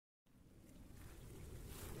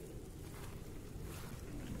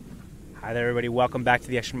Hi there, everybody. Welcome back to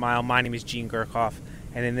the Extra Mile. My name is Gene Gerkoff,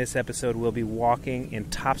 and in this episode, we'll be walking in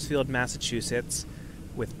Toppsfield, Massachusetts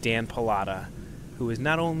with Dan Pallotta, who is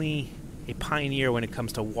not only a pioneer when it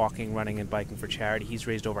comes to walking, running, and biking for charity. He's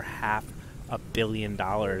raised over $500 million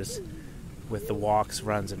with the walks,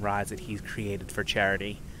 runs, and rides that he's created for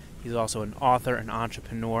charity. He's also an author, an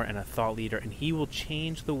entrepreneur, and a thought leader, and he will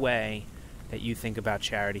change the way that you think about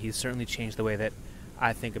charity. He's certainly changed the way that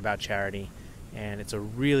I think about charity, and it's a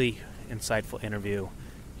really insightful interview.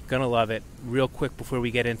 You're going to love it. Real quick before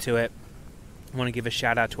we get into it, I want to give a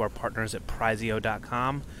shout out to our partners at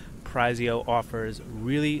Prizeo.com. Prizeo offers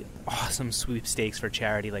really awesome sweepstakes for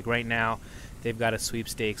charity. Like right now, they've got a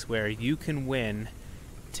sweepstakes where you can win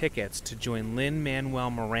tickets to join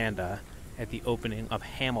Lin-Manuel Miranda at the opening of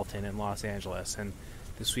Hamilton in Los Angeles. And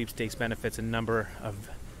the sweepstakes benefits a number of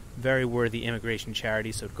very worthy immigration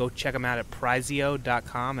charities. So go check them out at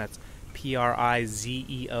Prizeo.com. That's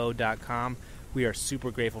Prizeo.com. We are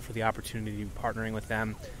super grateful for the opportunity to be partnering with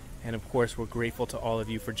them. And of course, we're grateful to all of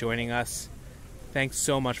you for joining us. Thanks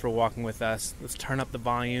so much for walking with us. Let's turn up the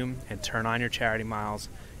volume and turn on your charity miles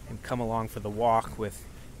and come along for the walk with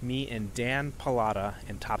me and Dan Pallotta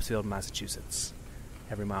in Toppsfield, Massachusetts.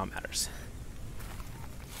 Every mile matters.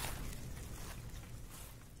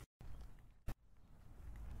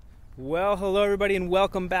 Well, hello everybody, and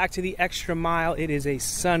welcome back to the Extra Mile. It is a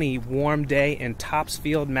sunny, warm day in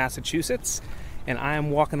Toppsfield, Massachusetts, and I am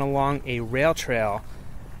walking along a rail trail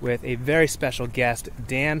with a very special guest,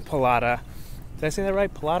 Dan Pallotta. Did I say that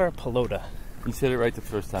right? Pallotta or Pallotta? You said it right the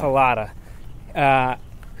first time. Pallotta,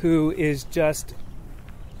 who is just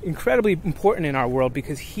incredibly important in our world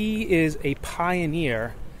because he is a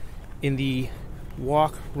pioneer in the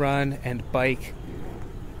walk, run, and bike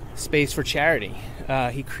space for charity.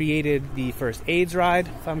 He created the first AIDS ride,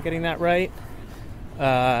 if I'm getting that right,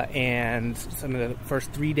 and some of the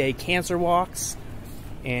first 3-day cancer walks.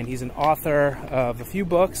 And he's an author of a few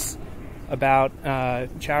books about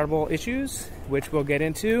charitable issues, which we'll get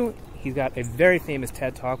into. He's got a very famous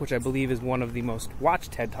TED Talk, which I believe is one of the most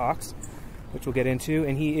watched TED Talks, which we'll get into.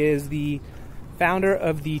 And he is the founder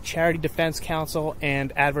of the Charity Defense Council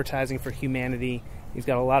and Advertising for Humanity. He's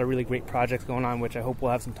got a lot of really great projects going on, which I hope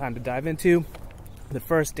we'll have some time to dive into. But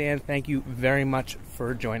first, Dan, thank you very much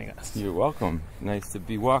for joining us. You're welcome. Nice to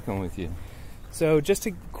be walking with you. So just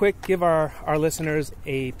to quick give our listeners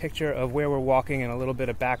a picture of where we're walking and a little bit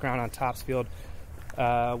of background on Toppsfield.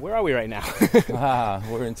 Where are we right now?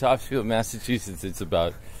 We're in Toppsfield, Massachusetts. It's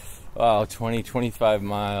about 25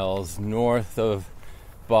 miles north of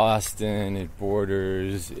Boston. It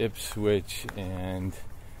borders Ipswich and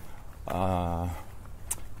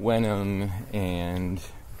Wenham and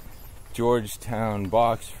Georgetown,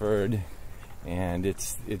 Boxford, and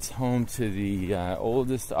it's home to the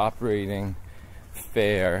oldest operating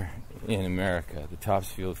fair in America, the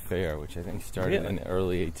Toppsfield Fair, which I think started in the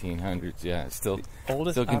early 1800s. Yeah, it still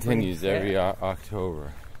continues every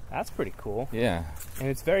October. That's pretty cool. Yeah. And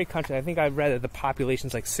it's very country. I think I've read that the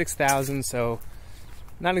population's like 6,000, so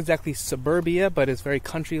not exactly suburbia, but it's very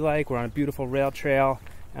country-like. We're on a beautiful rail trail,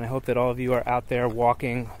 and I hope that all of you are out there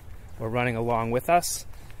walking or running along with us.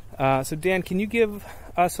 So Dan, can you give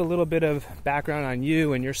us a little bit of background on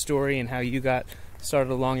you and your story and how you got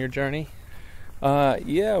started along your journey?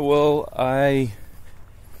 Well, I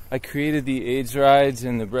created the AIDS rides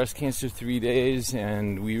and the breast cancer 3 days,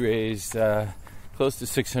 and we raised close to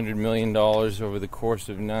 $600 million over the course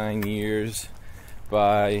of 9 years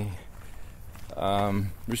by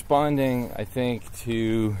responding, I think,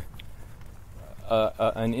 to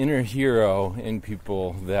an inner hero in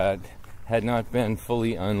people that had not been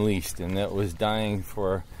fully unleashed and that was dying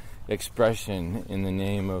for expression in the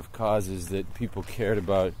name of causes that people cared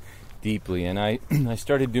about deeply. And I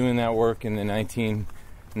started doing that work in the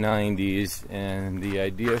 1990s, and the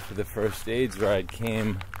idea for the first AIDS ride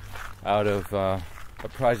came out of a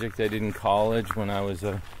project I did in college when I was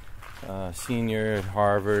a senior at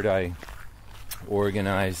Harvard. I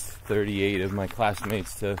organized 38 of my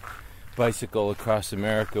classmates to bicycle across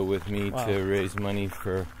America with me to raise money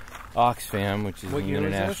for Oxfam, which is an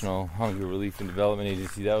international hunger relief and development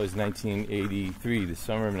agency. That was 1983, the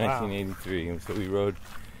summer of 1983. And so we rode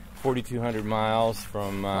 4,200 miles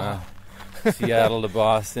from Seattle to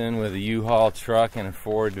Boston with a U-Haul truck and a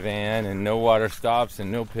Ford van, and no water stops and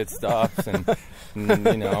no pit stops. And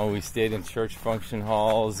we stayed in church function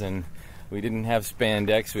halls, and we didn't have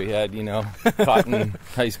spandex. We had, cotton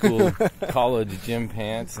high school, college gym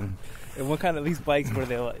pants. And what kind of these bikes were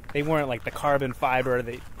they like? They weren't like the carbon fiber.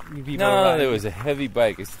 No, it was a heavy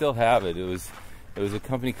bike. I still have it. It was a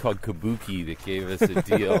company called Kabuki that gave us a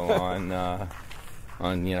deal on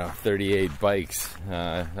on 38 bikes.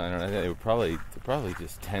 I don't know, they were probably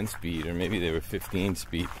just 10 speed, or maybe they were 15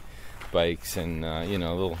 speed bikes, and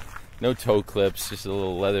little, no toe clips, just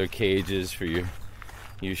little leather cages for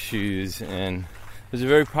your shoes. And it was a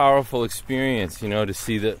very powerful experience, to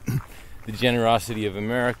see the generosity of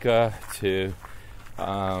America, to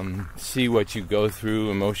see what you go through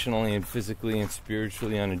emotionally and physically and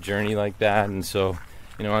spiritually on a journey like that. And so,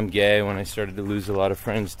 I'm gay. When I started to lose a lot of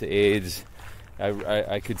friends to AIDS,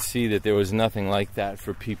 I could see that there was nothing like that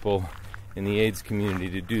for people in the AIDS community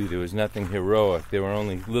to do. There was nothing heroic. There were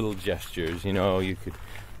only little gestures. You could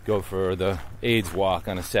go for the AIDS walk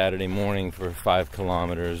on a Saturday morning for 5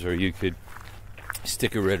 kilometers, or you could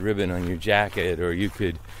stick a red ribbon on your jacket, or you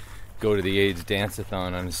could go to the AIDS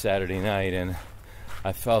dance-a-thon on a Saturday night. And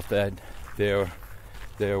I felt that there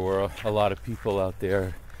were a lot of people out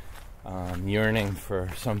there yearning for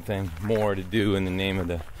something more to do in the name of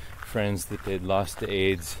the friends that they'd lost to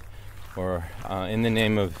AIDS, or in the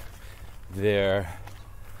name of their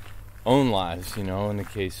own lives, in the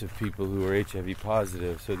case of people who were HIV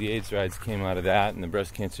positive. So the AIDS rides came out of that, and the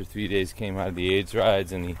breast cancer 3 days came out of the AIDS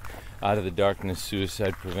rides, and the Out of the Darkness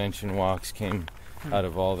suicide prevention walks came out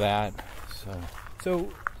of all that. So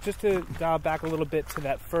just to dial back a little bit to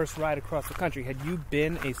that first ride across the country, had you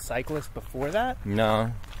been a cyclist before that?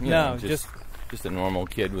 No. Just a normal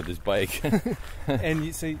kid with his bike.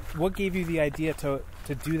 And so what gave you the idea to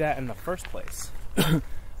do that in the first place?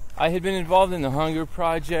 I had been involved in the Hunger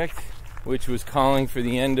Project, which was calling for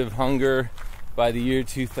the end of hunger by the year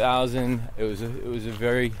 2000. It was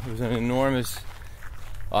an enormous,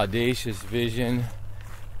 audacious vision.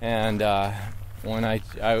 And when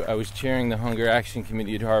I was chairing the Hunger Action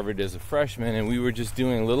Committee at Harvard as a freshman, and we were just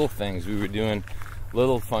doing little things. We were doing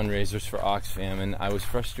little fundraisers for Oxfam, and I was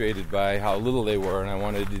frustrated by how little they were, and I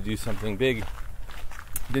wanted to do something big.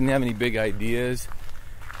 Didn't have any big ideas.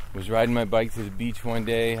 Was riding my bike to the beach one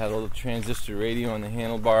day, had a little transistor radio on the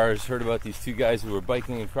handlebars, heard about these 2 guys who were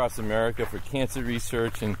biking across America for cancer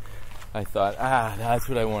research, and I thought, that's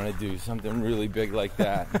what I want to do, something really big like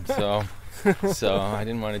that. And so I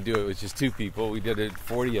didn't want to do it with just 2 people. We did it,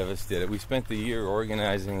 40 of us did it. We spent the year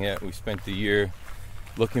organizing it. We spent the year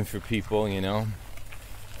looking for people,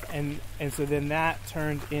 And so then that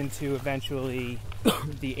turned into eventually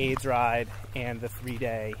the AIDS ride and the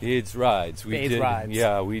 3-day. The AIDS rides. We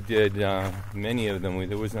did many of them.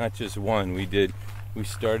 There was not just one. We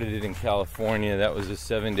started it in California. That was a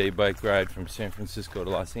 7-day bike ride from San Francisco to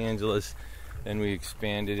Los Angeles. Then we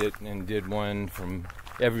expanded it and did one from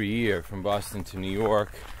every year, from Boston to New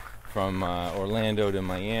York, from Orlando to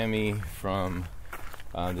Miami, from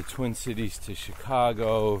the Twin Cities to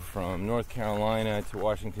Chicago, from North Carolina to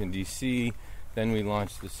Washington, D.C. Then we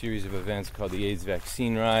launched a series of events called the AIDS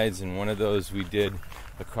Vaccine Rides, and one of those we did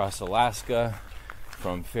across Alaska,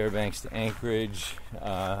 from Fairbanks to Anchorage.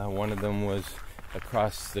 One of them was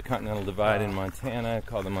across the Continental Divide in Montana,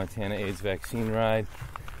 called the Montana AIDS Vaccine Ride.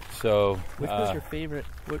 So, which was your favorite,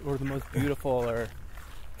 or the most beautiful, or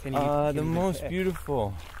can you? The most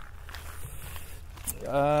beautiful.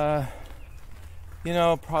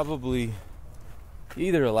 Probably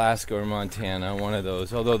either Alaska or Montana, one of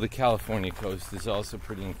those. Although the California coast is also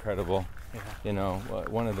pretty incredible. Yeah.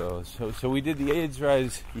 One of those. So we did the AIDS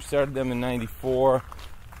rides. We started them in '94.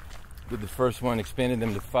 Did the first one, expanded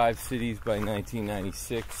them to 5 cities by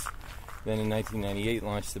 1996. Then in 1998,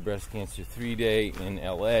 launched the Breast Cancer 3-Day in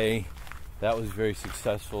L.A. That was very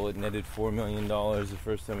successful. It netted $4 million the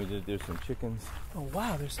first time we did it. There's some chickens. Oh,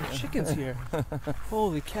 wow, there's some chickens here.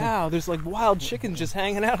 Holy cow, there's like wild chickens just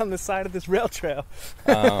hanging out on the side of this rail trail.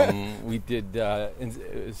 We did, in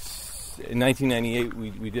 1998,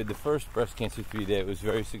 we did the first Breast Cancer 3-Day. It was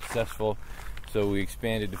very successful. So we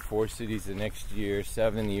expanded to 4 cities the next year,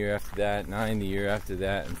 7 the year after that, 9 the year after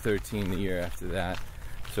that, and 13 the year after that.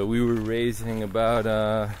 So we were raising about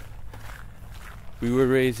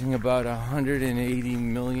 $180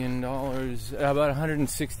 million, about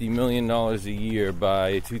 $160 million a year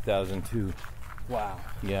by 2002. Wow.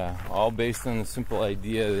 Yeah, all based on the simple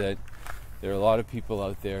idea that there are a lot of people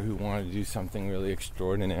out there who want to do something really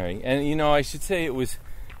extraordinary. And I should say it was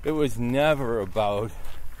never about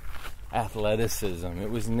athleticism.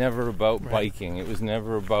 It was never about biking. It was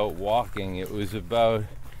never about walking. It was about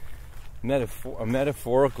a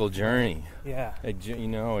metaphorical journey. Yeah. A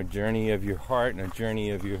journey of your heart and a journey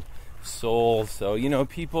of your soul. So,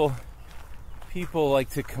 people like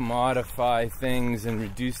to commodify things and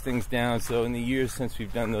reduce things down. So in the years since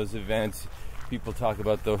we've done those events, people talk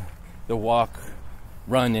about the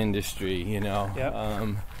walk-run industry,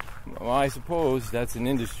 Yep. Well, I suppose that's an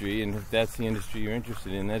industry, and if that's the industry you're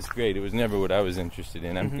interested in, that's great. It was never what I was interested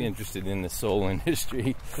in. I'm interested in the soul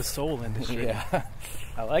industry. The soul industry. Yeah.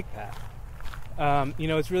 I like that.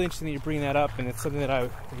 It's really interesting that you're bringing that up, and it's something that I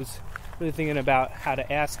was really thinking about how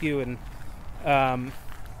to ask you, and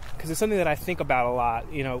because it's something that I think about a lot.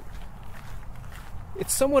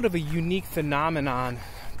 It's somewhat of a unique phenomenon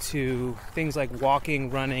to things like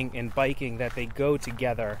walking, running, and biking, that they go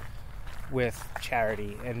together with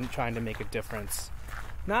charity and trying to make a difference.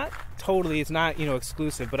 Not totally, it's not,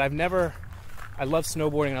 exclusive, but I love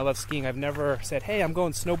snowboarding and I love skiing. I've never said, hey, I'm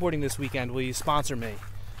going snowboarding this weekend, will you sponsor me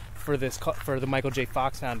for the Michael J.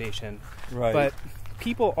 Fox Foundation? Right. But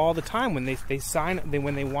people all the time, when they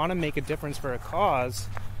when they want to make a difference for a cause,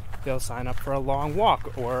 they'll sign up for a long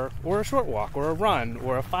walk or a short walk or a run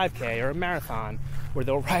or a 5K or a marathon, or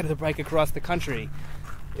they'll ride the bike across the country.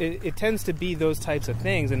 It tends to be those types of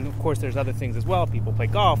things, and of course there's other things as well. People play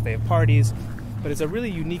golf, they have parties, but it's a really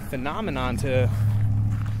unique phenomenon to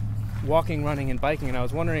walking, running, and biking, and I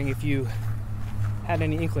was wondering if you had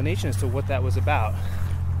any inclination as to what that was about.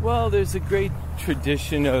 Well, there's a great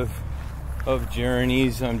tradition of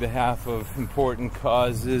journeys on behalf of important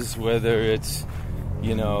causes, whether it's,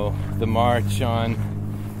 the March on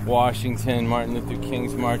Washington, Martin Luther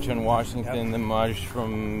King's March on Washington, the march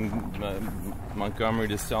from Montgomery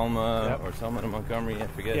to Selma, or Selma to Montgomery, I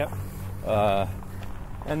forget.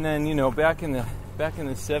 And then, back in the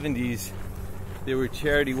 70s, there were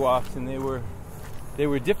charity walks, and they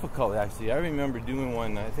were difficult, actually. I remember doing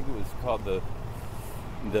one. I think it was called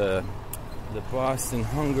the Boston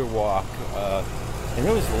Hunger Walk, and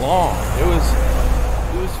it was long. It was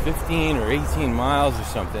 15 or 18 miles or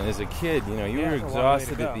something. As a kid, you were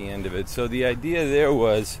exhausted at the end of it. So the idea there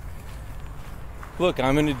was, look,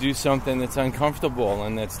 I'm going to do something that's uncomfortable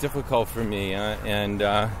and that's difficult for me, and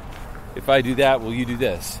if I do that, will you do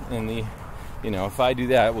this? And if I do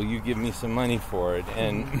that, will you give me some money for it?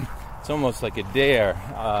 And it's almost like a dare.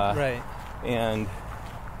 Right. And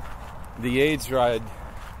the AIDS rides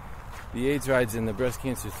and the breast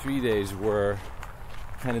cancer 3 days were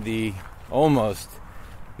kind of almost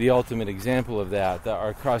the ultimate example of that.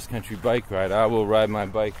 Our cross-country bike ride. I will ride my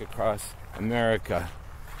bike across America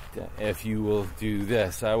if you will do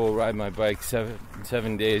this. I will ride my bike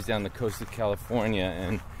seven days down the coast of California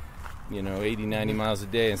and 80, 90 miles a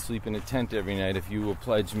day and sleep in a tent every night if you will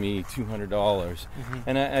pledge me $200.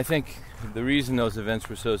 And I think the reason those events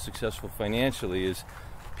were so successful financially is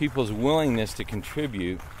people's willingness to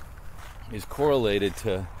contribute is correlated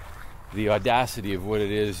to the audacity of what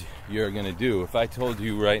it is you're going to do. If I told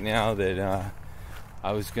you right now that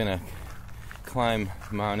I was going to climb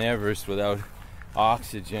Mount Everest without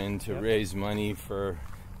oxygen to raise money for,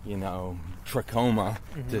 trachoma,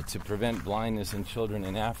 to prevent blindness in children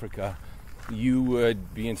in Africa, you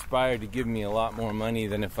would be inspired to give me a lot more money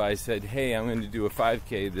than if I said, hey, I'm going to do a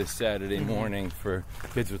 5K this Saturday morning for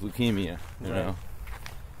kids with leukemia, you know.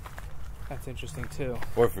 That's interesting too.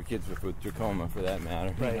 Or for kids with trachoma, for that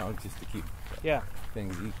matter, right. Just to keep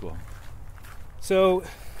things equal. So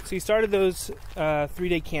you started those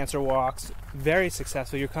 3-day cancer walks, very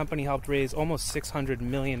successful. Your company helped raise almost $600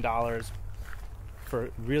 million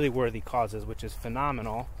for really worthy causes, which is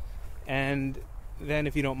phenomenal. And then,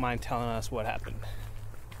 if you don't mind telling us what happened.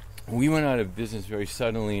 We went out of business very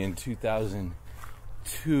suddenly in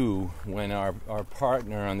 2002 when our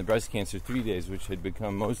partner on the breast cancer 3 days, which had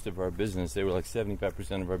become most of our business, they were like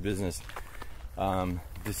 75% of our business,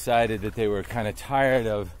 decided that they were kind of tired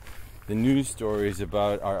of the news stories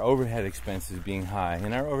about our overhead expenses being high.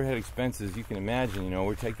 And our overhead expenses, you can imagine,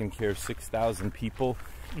 we're taking care of 6,000 people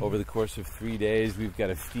over the course of 3 days. We've got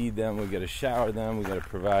to feed them, we've got to shower them, we've got to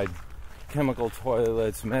provide chemical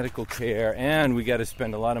toilets, medical care, and we got to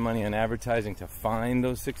spend a lot of money on advertising to find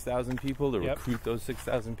those 6,000 people, to recruit those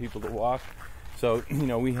 6,000 people to walk. So,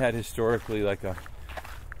 we had historically like a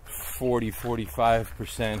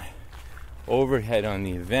 45% overhead on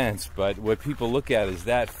the events, but what people look at is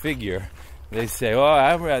that figure. They say, oh,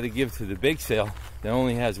 I'd rather give to the bake sale that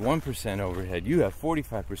only has 1% overhead. You have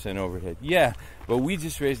 45% overhead. Yeah, but we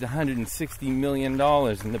just raised $160 million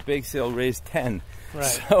and the bake sale raised 10. Right.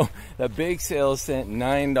 So the bake sale sent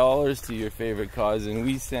 $9 to your favorite cause and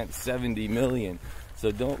we sent $70 million.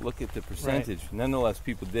 So don't look at the percentage. Right. Nonetheless,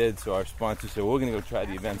 people did, so our sponsor said, we're going to go try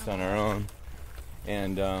the events on our own.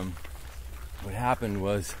 And what happened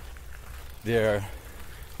was their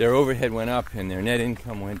overhead went up and their net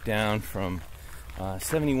income went down from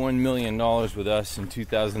 $71 million with us in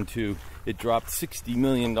 2002. It dropped $60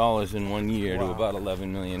 million in 1 year to about $11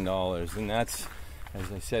 million. And that's,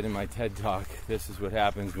 as I said in my TED Talk, this is what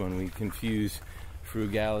happens when we confuse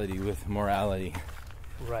frugality with morality.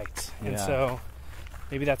 Right. Yeah. And so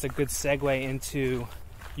maybe that's a good segue into,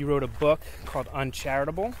 you wrote a book called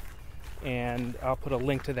Uncharitable, and I'll put a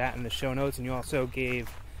link to that in the show notes. And you also gave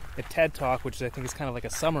a TED Talk, which I think is kind of like a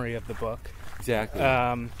summary of the book. Exactly.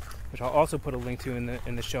 Which I'll also put a link to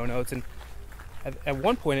in the show notes. And at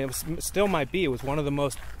one point, it was one of the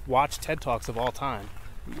most watched TED Talks of all time.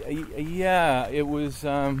 Yeah, it was,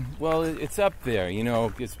 well, it's up there. You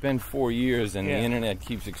know, it's been 4 years and the internet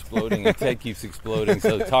keeps exploding and TED keeps exploding,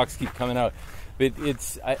 so the talks keep coming out. But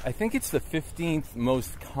I think it's the 15th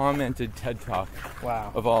most commented TED Talk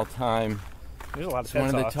of all time. There's a lot of it's TED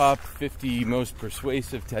one Talks. of the top 50 most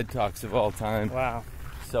persuasive TED Talks of all time. Wow.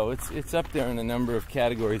 So it's up there in a number of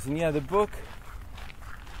categories. And yeah, the book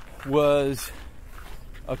was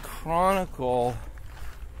a chronicle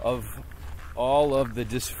of all of the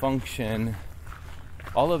dysfunction,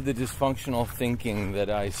 all of the dysfunctional thinking that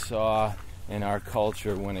I saw in our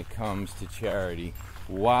culture when it comes to charity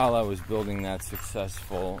while I was building that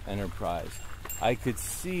successful enterprise. I could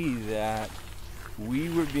see that we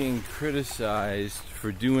were being criticized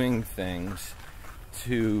for doing things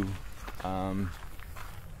to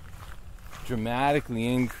dramatically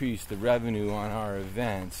increase the revenue on our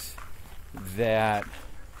events that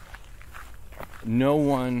no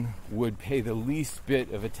one would pay the least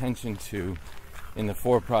bit of attention to in the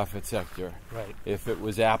for-profit sector. Right. If it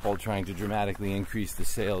was Apple trying to dramatically increase the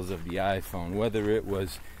sales of the iPhone, whether it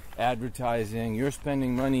was advertising, you're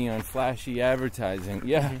spending money on flashy advertising.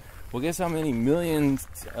 Yeah, Mm-hmm. Well, guess how many millions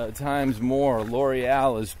times more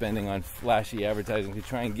L'Oreal is spending on flashy advertising to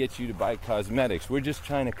try and get you to buy cosmetics. We're just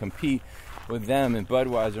trying to compete with them and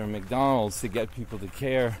Budweiser and McDonald's to get people to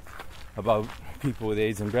care about people with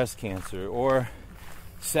AIDS and breast cancer. Or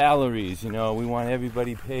salaries, you know, we want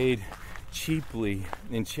everybody paid cheaply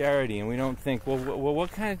in charity, and we don't think, well,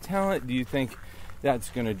 what kind of talent do you think that's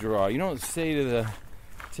going to draw? You don't say to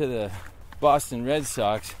the Boston Red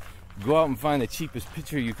Sox, go out and find the cheapest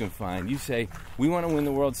pitcher you can find. You say, we want to win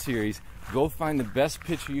the World Series. Go find the best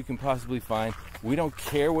pitcher you can possibly find. We don't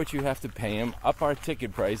care what you have to pay him. Up our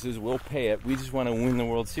ticket prices. We'll pay it. We just want to win the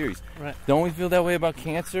World Series. Right. Don't we feel that way about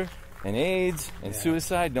cancer and AIDS and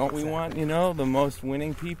suicide? Don't we want, you know, the most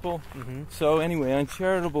winning people? Mm-hmm. So anyway,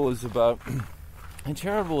 Uncharitable is about...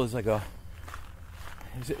 Uncharitable is like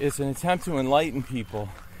it's an attempt to enlighten people.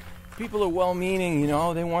 People are well-meaning, you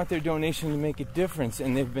know, they want their donation to make a difference,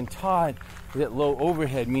 and they've been taught that low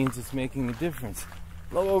overhead means it's making a difference.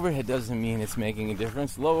 Low overhead doesn't mean it's making a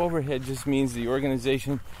difference. Low overhead just means the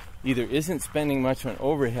organization either isn't spending much on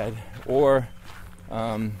overhead or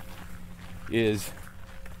is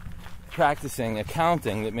practicing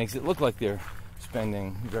accounting that makes it look like they're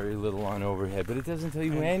spending very little on overhead. But it doesn't tell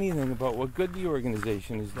you anything about what good the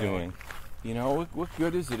organization is doing. You know, what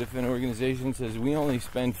good is it if an organization says we only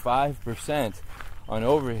spend 5% on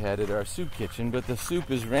overhead at our soup kitchen, but the soup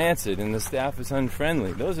is rancid and the staff is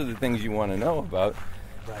unfriendly? Those are the things you want to know about.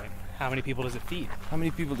 Right. How many people does it feed? How many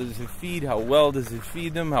people does it feed? How well does it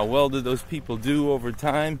feed them? How well do those people do over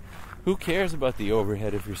time? Who cares about the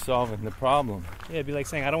overhead if you're solving the problem? Yeah, it'd be like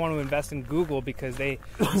saying, I don't want to invest in Google because they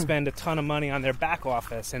spend a ton of money on their back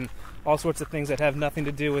office and all sorts of things that have nothing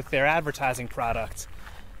to do with their advertising product.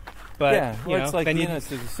 But, yeah, well, it's like,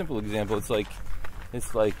 it's a simple example. It's like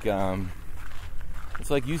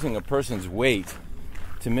using a person's weight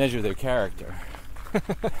to measure their character.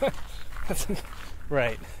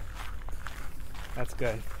 Right. That's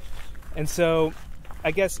good. And so, I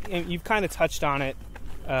guess you've kind of touched on it,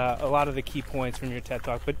 a lot of the key points from your TED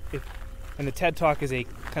Talk. But and the TED Talk is a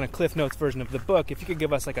kind of Cliff Notes version of the book. If you could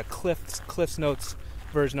give us like a Cliff Notes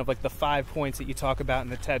version of like the 5 points that you talk about in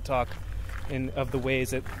the TED Talk, of the ways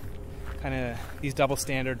that kind of these double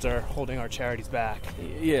standards are holding our charities back.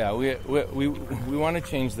 Yeah, we want to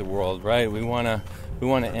change the world, right? We want to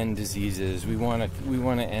end diseases. We want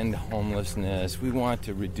to end homelessness. We want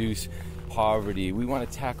to reduce poverty. We want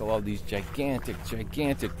to tackle all these gigantic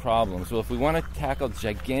problems. Well, if we want to tackle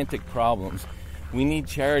gigantic problems, we need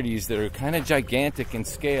charities that are kind of gigantic in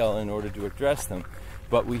scale in order to address them.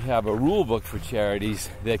 But we have a rule book for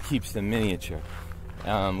charities that keeps them miniature.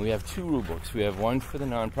 We have 2 rule books. We have one for the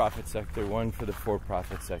nonprofit sector, one for the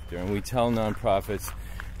for-profit sector. And we tell nonprofits,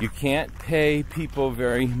 you can't pay people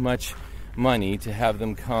very much money to have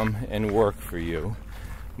them come and work for you.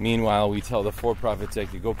 Meanwhile, we tell the for-profit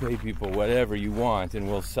sector, go pay people whatever you want, and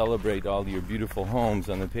we'll celebrate all your beautiful homes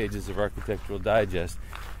on the pages of Architectural Digest.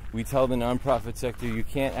 We tell the nonprofit sector, you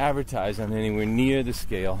can't advertise on anywhere near the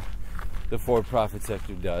scale the for-profit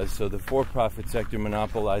sector does. So the for-profit sector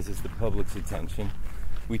monopolizes the public's attention.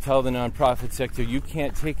 We tell the nonprofit sector, you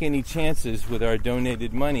can't take any chances with our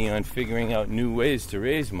donated money on figuring out new ways to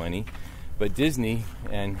raise money. But Disney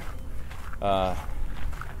and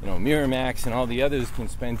Miramax and all the others can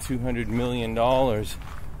spend $200 million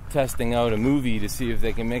testing out a movie to see if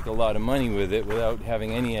they can make a lot of money with it without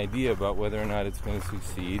having any idea about whether or not it's going to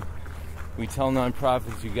succeed. We tell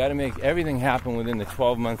nonprofits, you got to make everything happen within the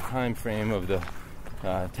 12-month time frame of the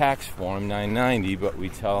tax form 990, but we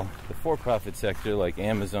tell the for-profit sector like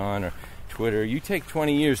Amazon or Twitter, you take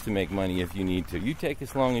 20 years to make money if you need to. You take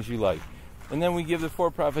as long as you like. And then we give the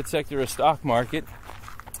for-profit sector a stock market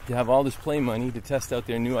to have all this play money to test out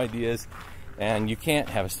their new ideas, and you can't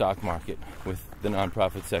have a stock market with the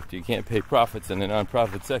nonprofit sector. You can't pay profits in the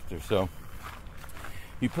nonprofit sector. So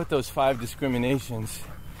you put those 5 discriminations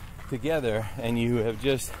together and you have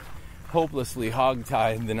just hopelessly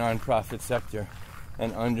hogtied the nonprofit sector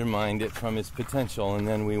and undermined it from its potential. And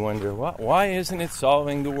then we wonder, why isn't it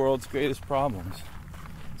solving the world's greatest problems?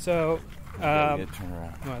 So, turn around.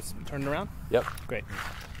 You want to turn it around? Yep. Great.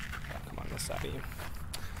 Come on this side of you.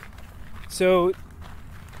 So,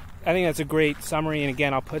 I think that's a great summary. And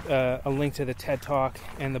again, I'll put a link to the TED Talk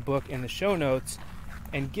and the book in the show notes.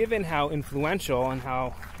 And given how influential and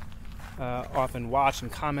how often watched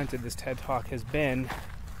and commented this TED Talk has been,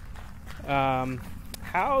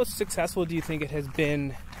 how successful do you think it has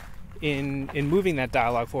been in moving that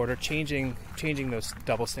dialogue forward or changing those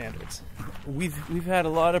double standards? We've had a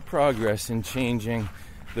lot of progress in changing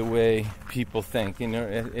the way people think.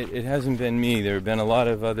 It hasn't been me. There have been a lot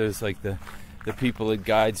of others, like the people at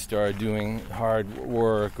GuideStar doing hard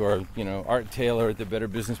work, or Art Taylor at the Better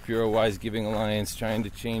Business Bureau, Wise Giving Alliance, trying to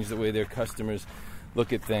change the way their customers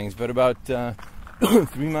look at things. But about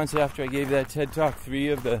 3 months after I gave that TED Talk, 3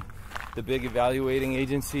 of the big evaluating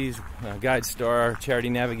agencies, GuideStar, Charity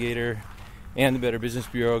Navigator, and the Better Business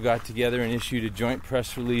Bureau got together and issued a joint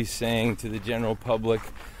press release saying to the general public,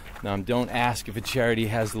 don't ask if a charity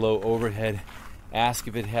has low overhead, ask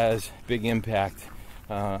if it has big impact,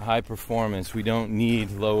 high performance. We don't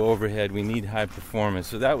need low overhead, we need high performance.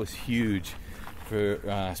 So that was huge for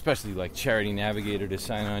especially like Charity Navigator to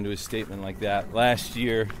sign on to a statement like that. Last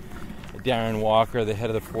year, Darren Walker, the head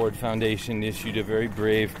of the Ford Foundation, issued a very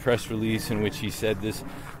brave press release in which he said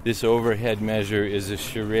this overhead measure is a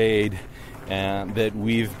charade that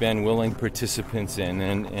we've been willing participants in,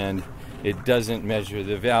 and it doesn't measure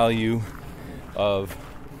the value of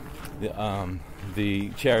the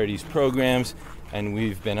charities' programs, and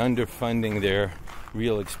we've been underfunding their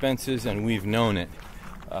real expenses, and we've known it.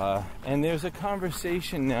 And there's a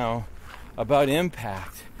conversation now about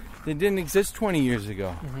impact that didn't exist 20 years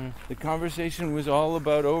ago. Mm-hmm. The conversation was all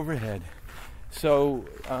about overhead. So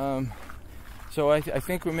I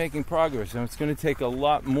think we're making progress, and it's going to take a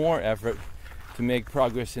lot more effort to make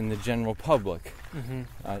progress in the general public.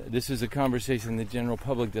 Mm-hmm. This is a conversation the general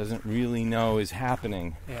public doesn't really know is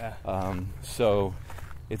happening. Yeah. So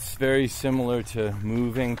it's very similar to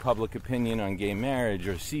moving public opinion on gay marriage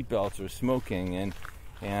or seatbelts or smoking,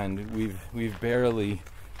 and we've barely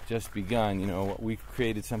just begun. We've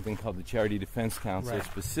created something called the Charity Defense Council, right,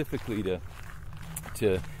 specifically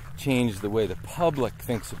to change the way the public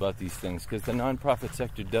thinks about these things, because the nonprofit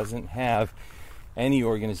sector doesn't have any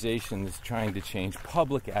organization that's trying to change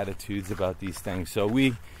public attitudes about these things. So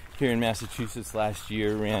we, here in Massachusetts last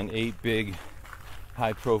year, ran 8 big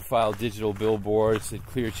high-profile digital billboards that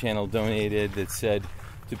Clear Channel donated that said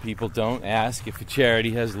to people, don't ask if a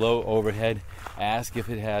charity has low overhead, ask if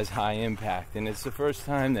it has high impact. And it's the first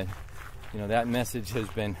time that that message has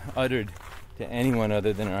been uttered to anyone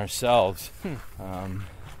other than ourselves.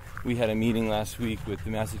 We had a meeting last week with the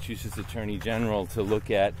Massachusetts Attorney General to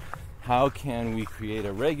look at how can we create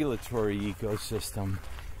a regulatory ecosystem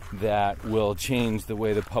that will change the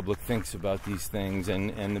way the public thinks about these things.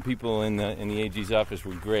 And the people in the AG's office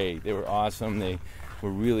were great. They were awesome. They were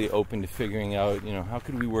really open to figuring out, how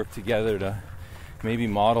could we work together to maybe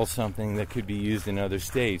model something that could be used in other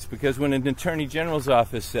states. Because when an Attorney General's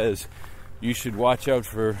office says you should watch out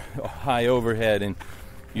for high overhead and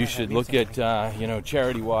you should look at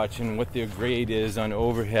Charity Watch and what their grade is on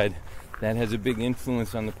overhead, that has a big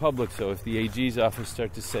influence on the public. So if the AG's office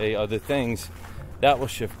start to say other things, that will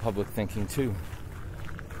shift public thinking too.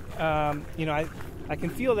 I can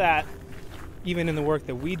feel that even in the work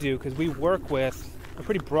that we do, because we work with a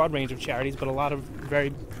pretty broad range of charities, but a lot of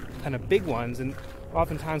very kind of big ones. And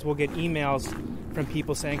oftentimes we'll get emails from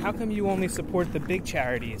people saying, how come you only support the big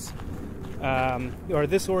charities? Or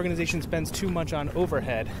this organization spends too much on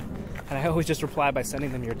overhead. And I always just reply by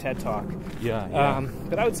sending them your TED Talk. Yeah.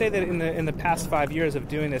 But I would say that in the past 5 years of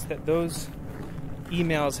doing this, that those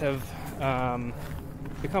emails have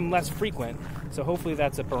become less frequent. So hopefully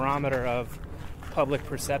that's a barometer of public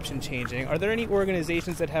perception changing. Are there any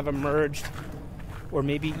organizations that have emerged or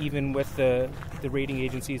maybe even with the rating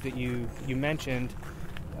agencies that you mentioned,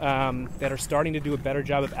 that are starting to do a better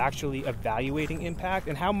job of actually evaluating impact?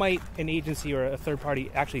 And how might an agency or a third party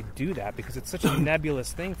actually do that? Because it's such a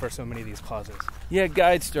nebulous thing for so many of these causes. Yeah,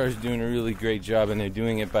 GuideStar's doing a really great job, and they're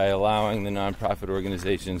doing it by allowing the nonprofit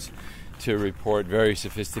organizations to report very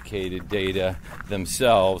sophisticated data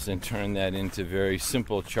themselves and turn that into very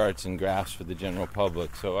simple charts and graphs for the general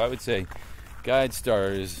public. So I would say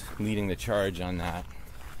GuideStar is leading the charge on that.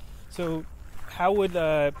 So how would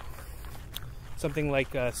something like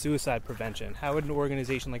suicide prevention, how would an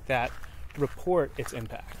organization like that report its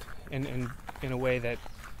impact in a way that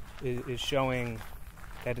is showing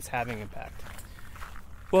that it's having impact?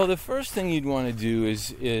 Well, the first thing you'd want to do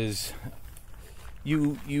is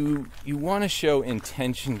you want to show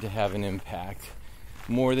intention to have an impact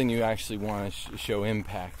more than you actually want to show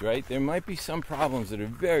impact, right? There might be some problems that are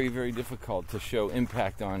very, very difficult to show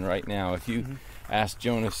impact on right now. If you ask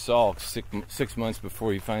Jonas Salk 6 months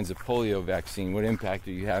before he finds a polio vaccine, what impact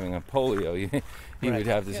are you having on polio? He would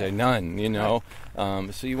have to say none, you know.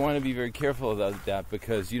 Right. So you want to be very careful about that,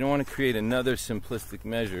 because you don't want to create another simplistic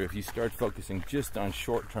measure. If you start focusing just on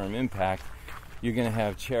short-term impact, you're going to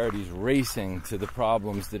have charities racing to the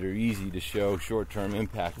problems that are easy to show short-term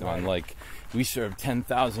impact on, like we served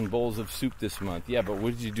 10,000 bowls of soup this month. Yeah, but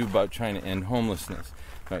what did you do about trying to end homelessness?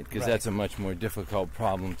 Right, because that's a much more difficult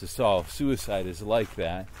problem to solve. Suicide is like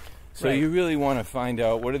that. So you really want to find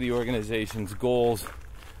out, what are the organization's goals?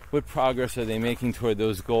 What progress are they making toward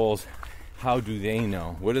those goals? How do they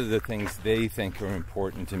know? What are the things they think are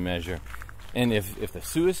important to measure? And if the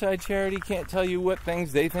suicide charity can't tell you what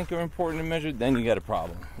things they think are important to measure, then you got a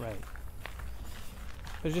problem. Right.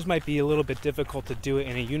 It just might be a little bit difficult to do it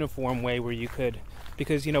in a uniform way where you could,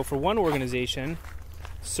 because, you know, for one organization,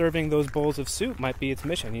 serving those bowls of soup might be its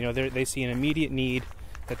mission. You know, they see an immediate need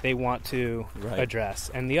that they want to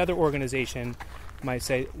address. And the other organization might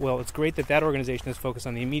say, well, it's great that organization is focused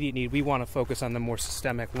on the immediate need. We want to focus on the more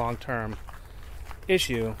systemic, long-term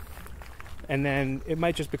issue. And then it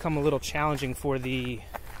might just become a little challenging for the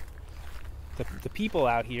people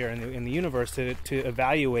out here in the universe to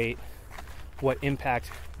evaluate what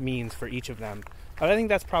impact means for each of them. But I think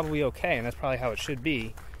that's probably okay, and that's probably how it should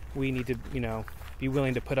be. We need to, be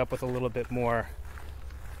willing to put up with a little bit more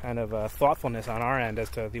kind of thoughtfulness on our end as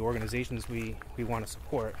to the organizations we want to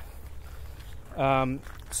support.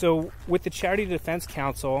 So with the Charity Defense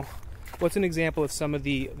Council, what's an example of some of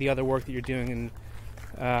the other work that you're doing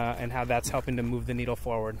and how that's helping to move the needle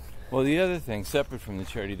forward? Well, the other thing, separate from the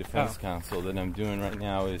Charity Defense Council, that I'm doing right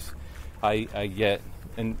now is I get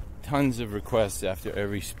tons of requests after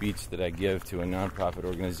every speech that I give to a nonprofit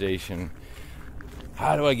organization.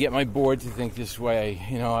 How do I get my board to think this way?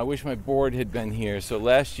 I wish my board had been here. So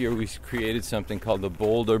last year we created something called the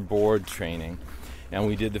Boulder Board Training. And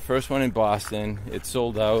we did the first one in Boston. It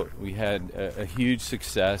sold out. We had a huge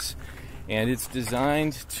success. And it's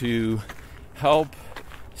designed to help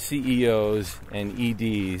CEOs and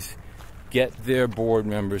EDs get their board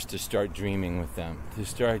members to start dreaming with them, to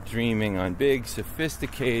start dreaming on big,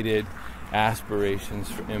 sophisticated aspirations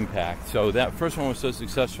for impact. So that first one was so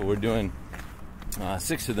successful, we're doing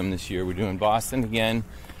 6 of them this year. We're doing Boston again,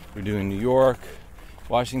 we're doing New York,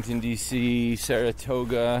 Washington, D.C.,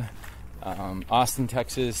 Saratoga, Austin,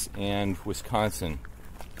 Texas, and Wisconsin.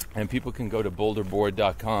 And people can go to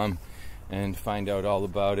boulderboard.com and find out all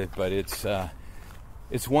about it, but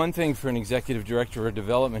it's one thing for an executive director or a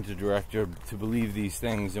development director to believe these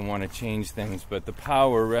things and want to change things, but the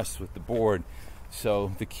power rests with the board.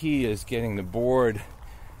 So the key is getting the board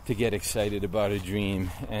to get excited about a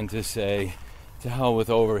dream and to say, to hell with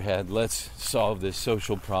overhead, let's solve this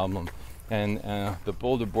social problem. And the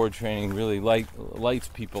Boulder Board Training really lights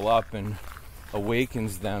people up and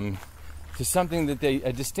awakens them to something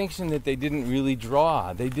a distinction that they didn't really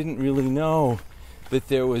draw. They didn't really know that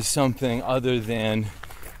there was something other than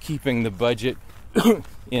keeping the budget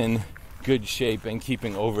in good shape and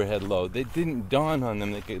keeping overhead low. It didn't dawn on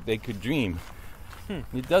them that they could dream.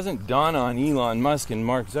 It doesn't dawn on Elon Musk and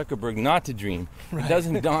Mark Zuckerberg not to dream. Right. It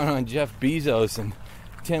doesn't dawn on Jeff Bezos and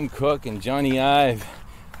Tim Cook and Johnny Ive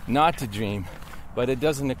not to dream. But it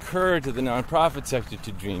doesn't occur to the nonprofit sector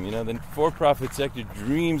to dream. The for-profit sector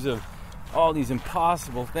dreams of all these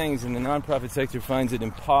impossible things, and the nonprofit sector finds it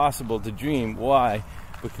impossible to dream. Why?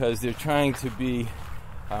 Because they're trying to be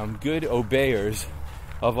good obeyers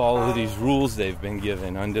of all of these rules they've been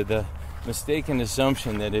given under the mistaken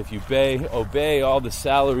assumption that if you obey all the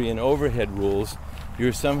salary and overhead rules,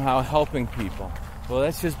 you're somehow helping people. Well,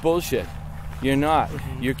 that's just bullshit. You're not.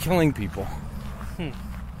 You're killing people.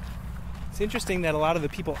 It's interesting that a lot of the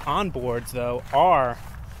people on boards, though, are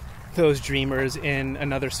those dreamers in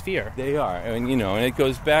another sphere. They are, and and it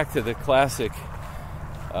goes back to the classic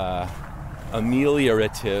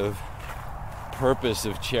ameliorative purpose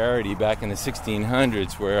of charity back in the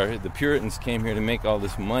 1600s, where the Puritans came here to make all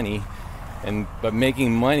this money, but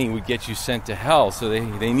making money would get you sent to hell, so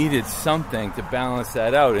they needed something to balance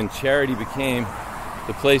that out, and charity became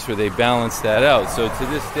the place where they balanced that out. So to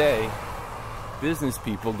this day, business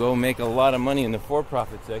people go make a lot of money in the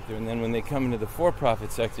for-profit sector, and then when they come into the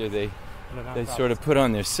for-profit sector, they sort of put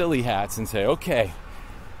on their silly hats and say, okay,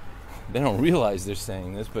 they don't realize they're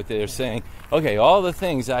saying this, but they're saying, okay, all the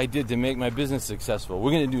things I did to make my business successful,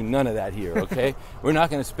 we're going to do none of that here, okay? We're not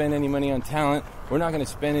going to spend any money on talent. We're not going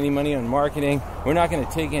to spend any money on marketing. We're not going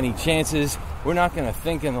to take any chances. We're not going to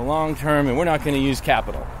think in the long term, and we're not going to use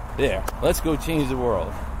capital. There, let's go change the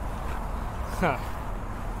world. Huh.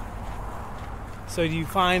 So do you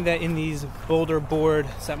find that in these Boulder Board,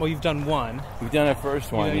 well, you've done one. We've done our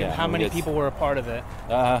first one, yeah. How many people were a part of it?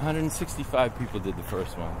 165 people did the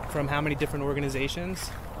first one. From how many different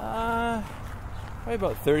organizations? Probably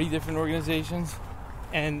about 30 different organizations.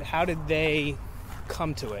 And how did they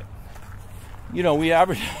come to it? We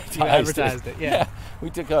advertised it, yeah. We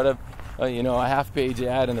took out a half-page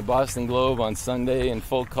ad in the Boston Globe on Sunday in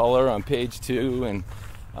full color on page 2,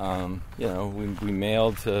 and we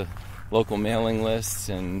mailed to local mailing lists,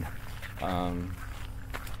 and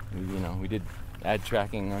we did ad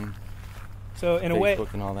tracking on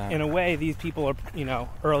Facebook and all that. In a way, these people are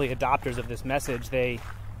early adopters of this message. They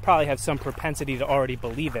probably have some propensity to already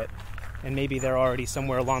believe it, and maybe they're already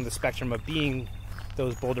somewhere along the spectrum of being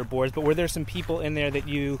those Boulder Boards. But were there some people in there that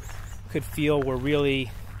you could feel were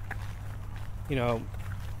really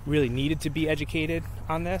really needed to be educated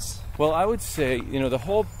on this? Well, I would say, the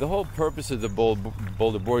whole purpose of the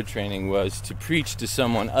Boulder Board training was to preach to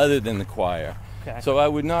someone other than the choir. Okay. So I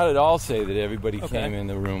would not at all say that everybody came in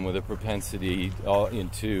the room with a propensity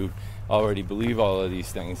to already believe all of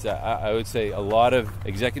these things. I would say a lot of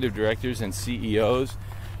executive directors and CEOs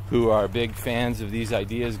who are big fans of these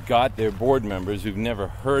ideas got their board members who've never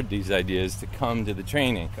heard these ideas to come to the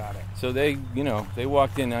training. Got it. So they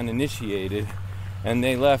walked in uninitiated, and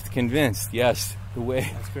they left convinced, yes, the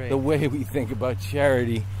way we think about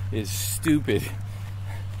charity is stupid.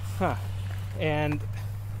 Huh. And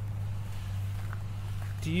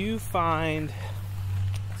do you find,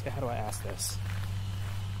 how do I ask this?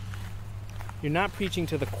 You're not preaching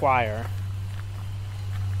to the choir.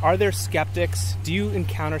 Are there skeptics? Do you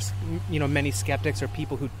encounter, many skeptics or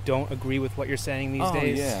people who don't agree with what you're saying these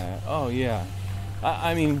days? Oh, yeah.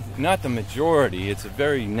 I mean, not the majority. It's a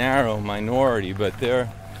very narrow minority, but there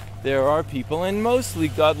are people, and mostly,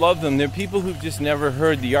 God love them, they're people who've just never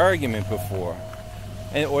heard the argument before.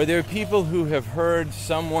 Or there are people who have heard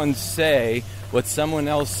someone say what someone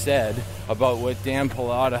else said about what Dan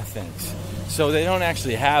Pallotta thinks. So they don't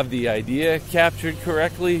actually have the idea captured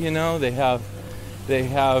correctly, They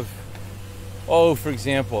have, for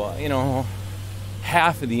example,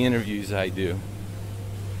 half of the interviews I do,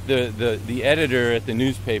 the editor at the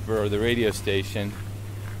newspaper or the radio station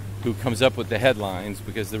who comes up with the headlines,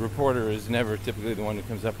 because the reporter is never typically the one who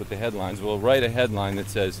comes up with the headlines, will write a headline that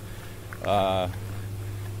says,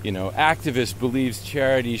 activist believes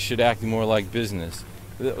charity should act more like business.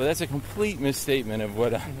 That's a complete misstatement of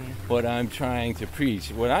what I'm trying to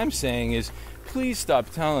preach. What I'm saying is, please stop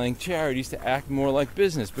telling charities to act more like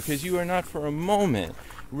business, because you are not for a moment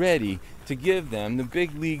ready to give them the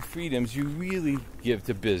big league freedoms you really give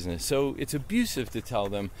to business. So it's abusive to tell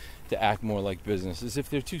them to act more like business, as if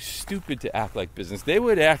they're too stupid to act like business. They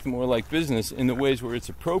would act more like business in the ways where it's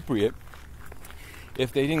appropriate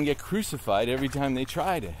if they didn't get crucified every time they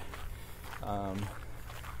tried it.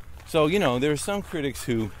 So, there are some critics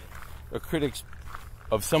who are critics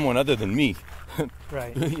of someone other than me.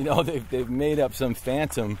 Right. They've made up some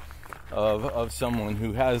phantom of someone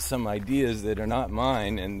who has some ideas that are not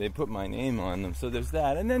mine, and they put my name on them. So there's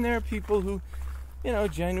that. And then there are people who,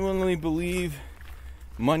 genuinely believe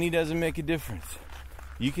money doesn't make a difference.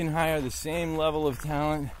 You can hire the same level of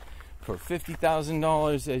talent for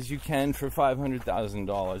 $50,000 as you can for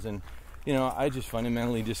 $500,000. And, I just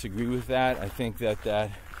fundamentally disagree with that. I think that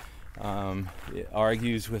it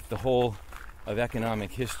argues with the whole of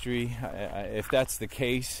economic history. If that's the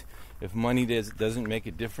case, if money doesn't make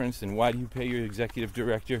a difference, then why do you pay your executive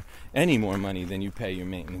director any more money than you pay your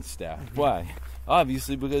maintenance staff? Mm-hmm. Why?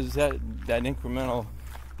 Obviously, because that incremental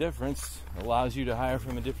difference allows you to hire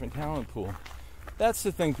from a different talent pool. That's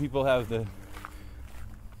the thing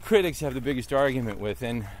critics have the biggest argument with.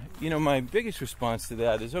 And, my biggest response to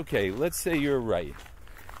that is, okay, let's say you're right.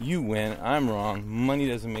 You win, I'm wrong, money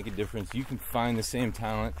doesn't make a difference. You can find the same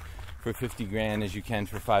talent for 50 grand as you can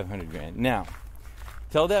for 500 grand. Now,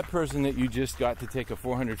 tell that person that you just got to take a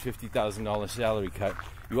 $450,000 salary cut.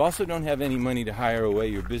 You also don't have any money to hire away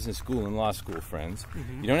your business school and law school friends.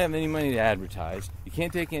 You don't have any money to advertise. You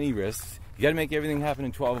can't take any risks. You got to make everything happen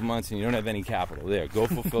in 12 months, and you don't have any capital. There, go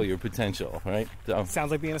fulfill your potential, right? So, sounds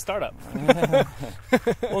like being a startup.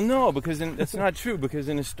 Well, no, because that's not true. Because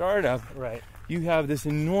in a startup, right, you have this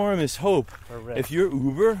enormous hope. If you're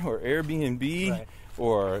Uber or Airbnb right,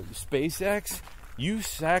 or SpaceX, you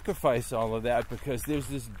sacrifice all of that because there's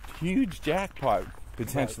this huge jackpot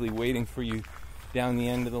potentially waiting for you down the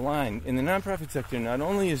end of the line. In the nonprofit sector, not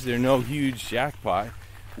only is there no huge jackpot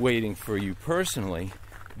waiting for you personally,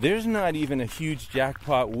 there's not even a huge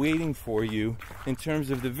jackpot waiting for you in terms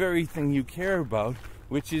of the very thing you care about,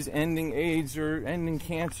 which is ending AIDS or ending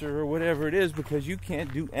cancer or whatever it is, because you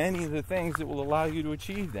can't do any of the things that will allow you to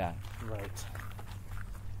achieve that. Right.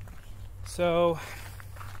 So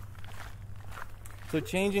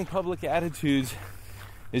changing public attitudes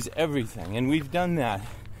is everything, and we've done that.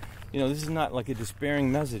 You know, this is not like a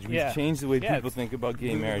despairing message. We've changed the way people think about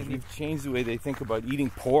gay marriage. We've changed the way they think about eating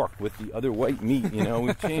pork with the other white meat. You know,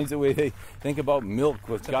 we've changed the way they think about milk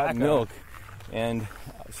with got milk. And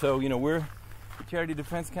so, you know, the Charity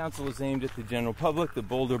Defense Council is aimed at the general public. The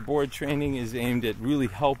Boulder Board training is aimed at really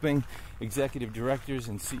helping executive directors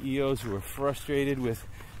and CEOs who are frustrated with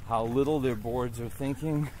how little their boards are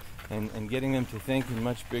thinking, and getting them to think in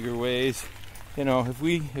much bigger ways. You know, if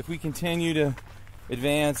we continue to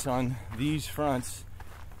advance on these fronts,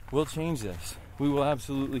 we'll change this. We will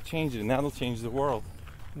absolutely change it, and that'll change the world.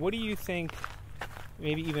 What do you think,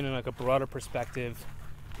 maybe even in like a broader perspective,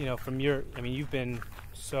 you know, from your, I mean, you've been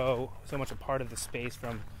so much a part of the space,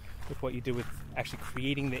 from with what you do with actually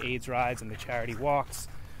creating the AIDS rides and the charity walks,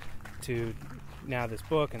 to now this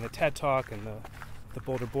book and the TED Talk and the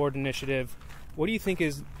Boulder Board initiative. What do you think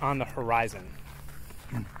is on the horizon?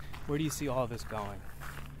 Where do you see all of this going?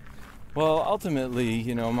 Well, ultimately,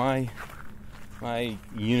 you know, my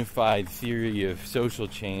unified theory of social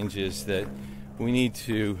change is that we need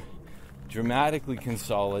to dramatically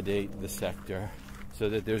consolidate the sector so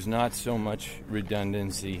that there's not so much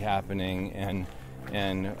redundancy happening and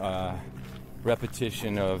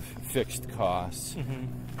repetition of fixed costs.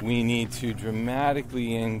 Mm-hmm. We need to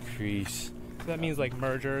dramatically increase. So that means like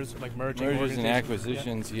mergers and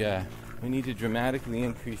acquisitions. Yeah. We need to dramatically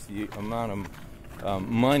increase the amount of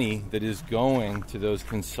money that is going to those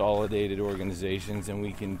consolidated organizations, and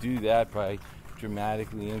we can do that by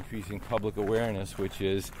dramatically increasing public awareness, which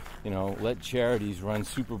is, you know, let charities run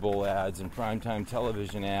Super Bowl ads and primetime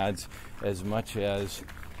television ads as much as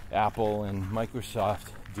Apple and Microsoft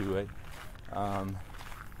do it.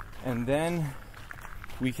 And then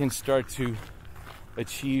we can start to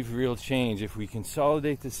achieve real change. If we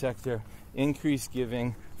consolidate the sector, increase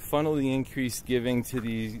giving, funnel the increased giving to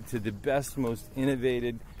the best, most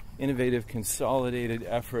innovative, consolidated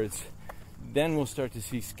efforts, then we'll start to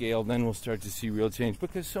see scale, then we'll start to see real change,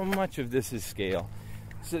 because so much of this is scale.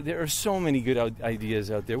 So there are so many good ideas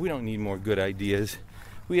out there. We don't need more good ideas.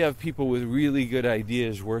 We have people with really good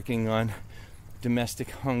ideas working on domestic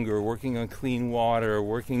hunger, working on clean water,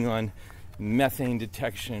 working on methane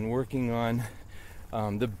detection, working on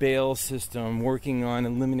the bail system, working on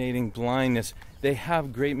eliminating blindness. They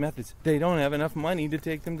have great methods. They don't have enough money to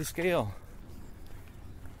take them to scale.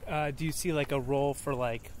 Do you see like a role for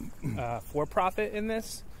like for-profit in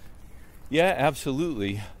this? Yeah,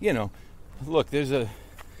 absolutely. You know, look, there's the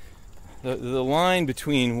line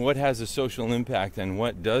between what has a social impact and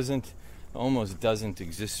what doesn't almost doesn't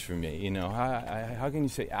exist for me. You know, how can you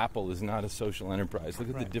say Apple is not a social enterprise? Look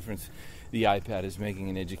at the difference the iPad is making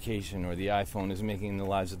in education, or the iPhone is making in the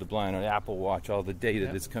lives of the blind, or the Apple Watch, all the data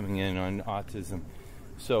that's coming in on autism.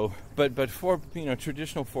 So, but for, you know,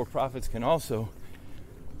 traditional for-profits can also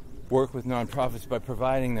work with nonprofits by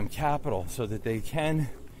providing them capital so that they can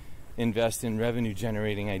invest in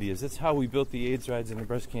revenue-generating ideas. That's how we built the AIDS rides and the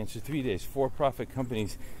breast cancer 3 days. For-profit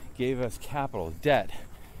companies gave us capital, debt,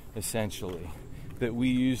 essentially, that we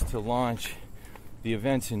used to launch the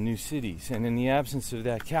events in new cities. And in the absence of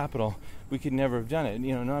that capital, we could never have done it.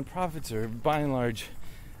 You know, nonprofits are by and large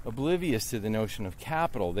oblivious to the notion of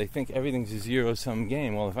capital. They think everything's a zero-sum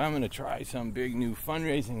game. Well, if I'm going to try some big new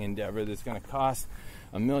fundraising endeavor that's going to cost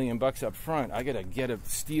 $1 million up front, I got to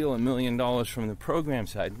steal $1 million from the program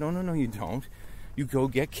side. No, you don't. You go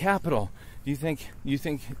get capital. You think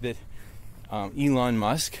that Elon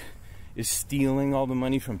Musk is stealing all the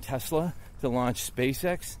money from Tesla to launch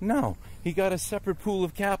SpaceX? No, he got a separate pool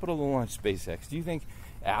of capital to launch SpaceX. Do you think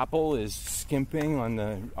Apple is skimping on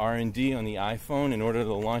the R&D on the iPhone in order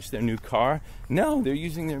to launch their new car. No, they're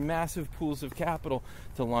using their massive pools of capital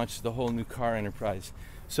to launch the whole new car enterprise.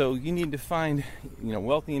 So you need to find,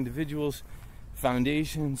 wealthy individuals,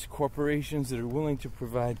 foundations, corporations that are willing to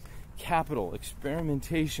provide capital,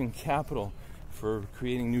 experimentation capital for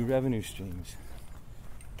creating new revenue streams.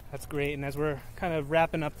 That's great. And as we're kind of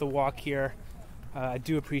wrapping up the walk here, I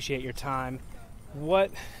do appreciate your time.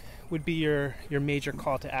 What would be your major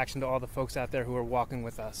call to action to all the folks out there who are walking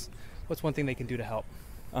with us? What's one thing they can do to help?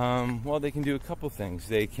 Well, they can do a couple things.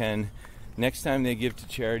 They can, next time they give to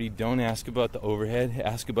charity, don't ask about the overhead,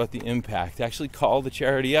 ask about the impact. Actually call the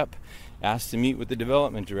charity up, ask to meet with the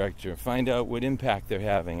development director, find out what impact they're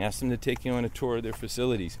having, ask them to take you on a tour of their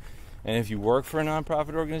facilities. And if you work for a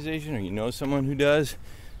nonprofit organization or you know someone who does,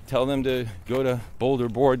 tell them to go to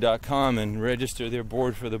boulderboard.com and register their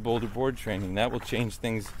board for the Boulder Board training. That will change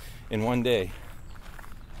things in one day.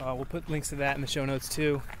 We'll put links to that in the show notes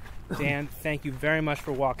too. Dan, thank you very much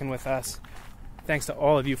for walking with us. Thanks to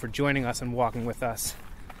all of you for joining us and walking with us.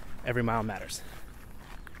 Every mile matters.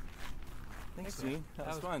 Thanks, Gene. That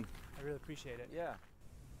was fun. I really appreciate it. Yeah.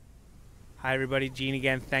 Hi, everybody. Gene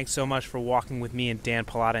again. Thanks so much for walking with me and Dan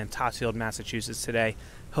Pallotta in Toppsfield, Massachusetts today.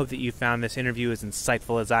 Hope that you found this interview as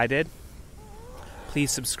insightful as I did.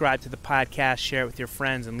 Please subscribe to the podcast, share it with your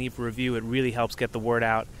friends, and leave a review. It really helps get the word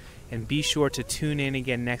out. And be sure to tune in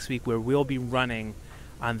again next week where we'll be running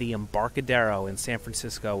on the Embarcadero in San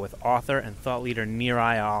Francisco with author and thought leader Nir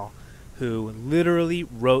Eyal, who literally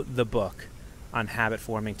wrote the book on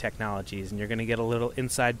habit-forming technologies. And you're going to get a little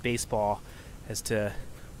inside baseball as to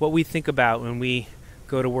what we think about when we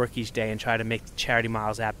go to work each day and try to make the Charity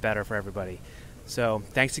Miles app better for everybody. So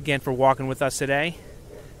thanks again for walking with us today.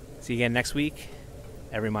 See you again next week.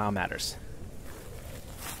 Every mile matters.